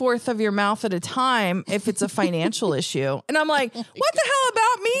 1/4 of your mouth at a time if it's a financial issue. And I'm like, what the hell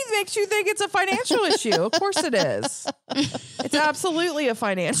about me makes you think it's a financial issue? Of course it is. It's absolutely a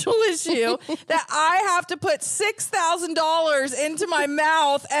financial issue that I have to put $6,000 into my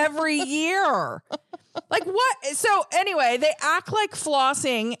mouth every year. Like what? So anyway, they act like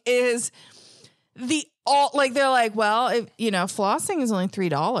flossing is they're like, well, if, you know, flossing is only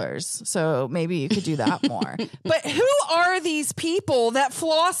 $3, so maybe you could do that more. But who are these people that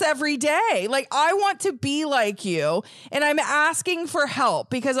floss every day? Like, I want to be like you, and I'm asking for help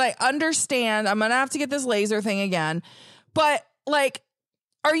because I understand I'm gonna have to get this laser thing again. But like,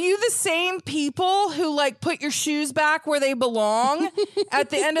 are you the same people who like put your shoes back where they belong at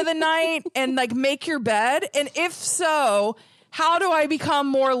the end of the night and like make your bed? And if so, how do I become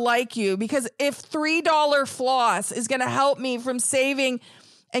more like you? Because if $3 floss is going to help me from saving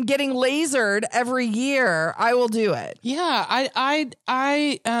and getting lasered every year, I will do it. Yeah, I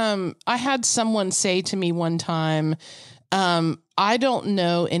had someone say to me one time, I don't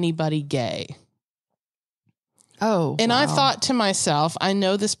know anybody gay. Oh, and wow. I thought to myself, I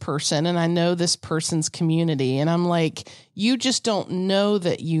know this person and I know this person's community. And I'm like, you just don't know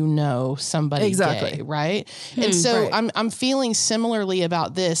that you know somebody gay, right? And so right. I'm feeling similarly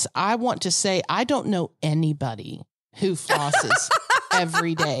about this. I want to say, I don't know anybody who flosses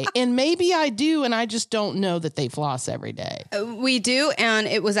every day. And maybe I do, and I just don't know that they floss every day. We do. And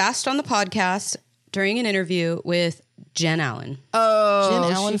it was asked on the podcast during an interview with Jen Allen. Oh,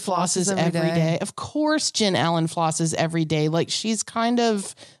 Jen Allen flosses every day. Of course, Jen Allen flosses every day. Like, she's kind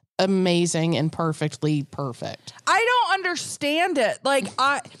of amazing and perfectly perfect. I don't understand it. Like,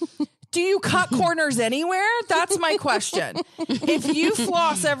 do you cut corners anywhere? That's my question. If you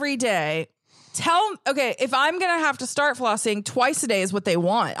floss every day, if I'm going to have to start flossing twice a day is what they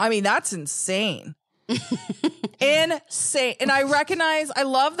want. I mean, that's insane. Insane. And I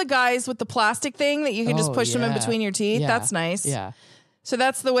love the guys with the plastic thing that you can just push them in between your teeth. Yeah. That's nice. Yeah. So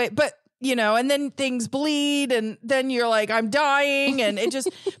that's the way, but you know, and then things bleed and then you're like, I'm dying. And it just,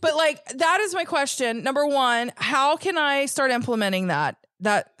 but like, that is my question. Number one, how can I start implementing that?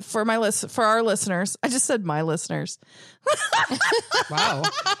 that for our listeners, I just said my listeners. Wow.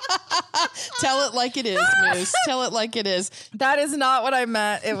 Tell it like it is, Moose. Tell it like it is. That is not what I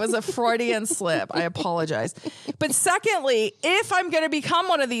meant. It was a Freudian slip. I apologize. But secondly, if I'm going to become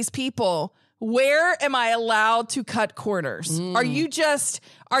one of these people, where am I allowed to cut corners? Are you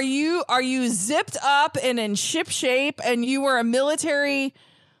zipped up and in ship shape and you were a military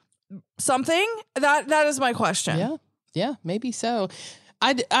something? That is my question. Yeah, maybe so.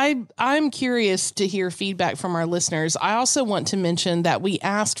 I'm curious to hear feedback from our listeners. I also want to mention that we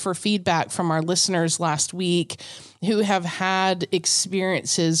asked for feedback from our listeners last week who have had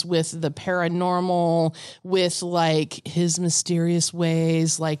experiences with the paranormal, with like his mysterious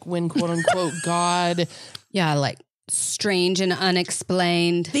ways, like when quote unquote God. Yeah, like strange and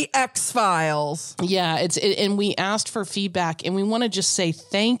unexplained. The X-Files. Yeah, and we asked for feedback, and we want to just say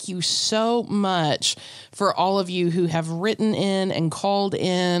thank you so much for all of you who have written in and called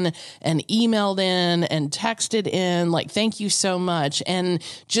in and emailed in and texted in. Like, thank you so much. And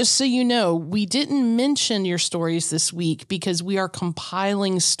just so you know, we didn't mention your stories this week because we are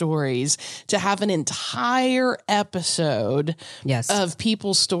compiling stories to have an entire episode of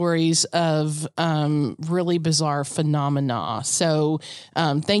people's stories of really bizarre phenomena. So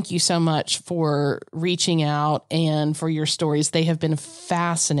thank you so much for reaching out and for your stories. They have been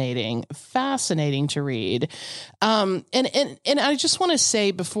fascinating to read. And I just want to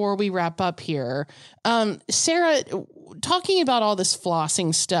say before we wrap up here, Sarah, talking about all this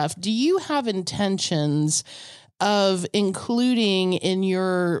flossing stuff, do you have intentions of including in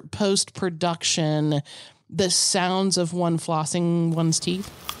your post-production the sounds of one flossing one's teeth?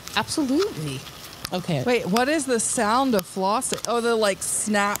 Absolutely. Okay. Wait, what is the sound of flossing? Oh, the like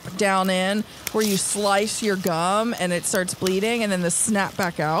snap down in where you slice your gum and it starts bleeding and then the snap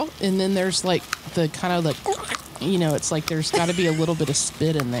back out. And then there's like the kind of like, it's like there's got to be a little bit of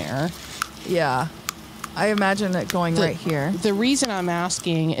spit in there. Yeah. I imagine it going right here. The reason I'm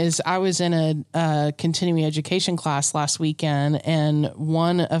asking is I was in a continuing education class last weekend, and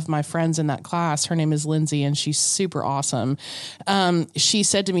one of my friends in that class, her name is Lindsay, and she's super awesome. She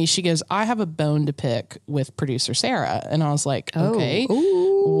said to me, she goes, I have a bone to pick with producer Sarah. And I was like, okay,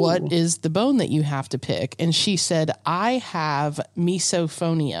 what is the bone that you have to pick? And she said, I have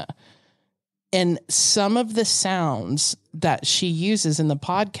misophonia. And some of the sounds that she uses in the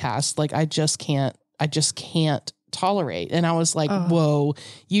podcast, like I just can't tolerate. And I was like, whoa,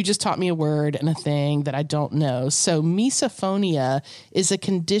 you just taught me a word and a thing that I don't know. So misophonia is a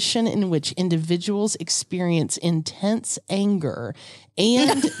condition in which individuals experience intense anger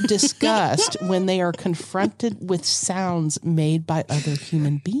and disgust when they are confronted with sounds made by other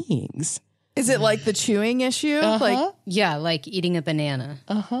human beings. Is it like the chewing issue? Like eating a banana.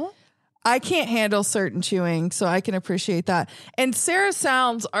 I can't handle certain chewing, so I can appreciate that. And Sarah's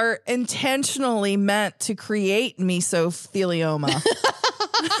sounds are intentionally meant to create mesothelioma.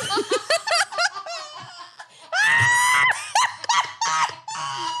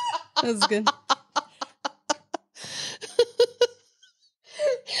 That's good.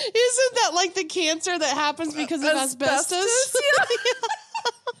 Isn't that like the cancer that happens because of asbestos?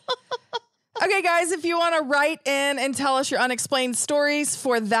 Okay, guys, if you want to write in and tell us your unexplained stories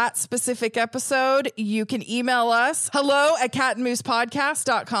for that specific episode, you can email us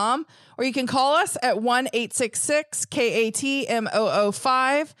hello@catandmoosepodcast.com, or you can call us at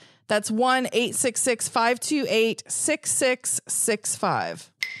 1-866-KATMOO5. That's 1-866-528-6665.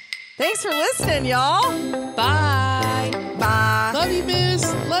 Thanks for listening, y'all. Bye. Bye. Love you,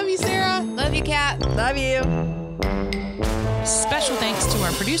 Moose. Love you, Sarah. Love you, Kat. Love you. Special thanks to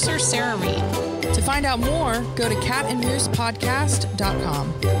our producer, Sarah Reed. To find out more, go to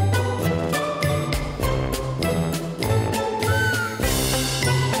catandmoosepodcast.com.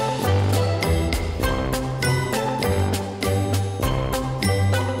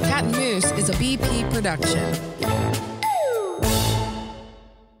 Cat and Moose is a BP production.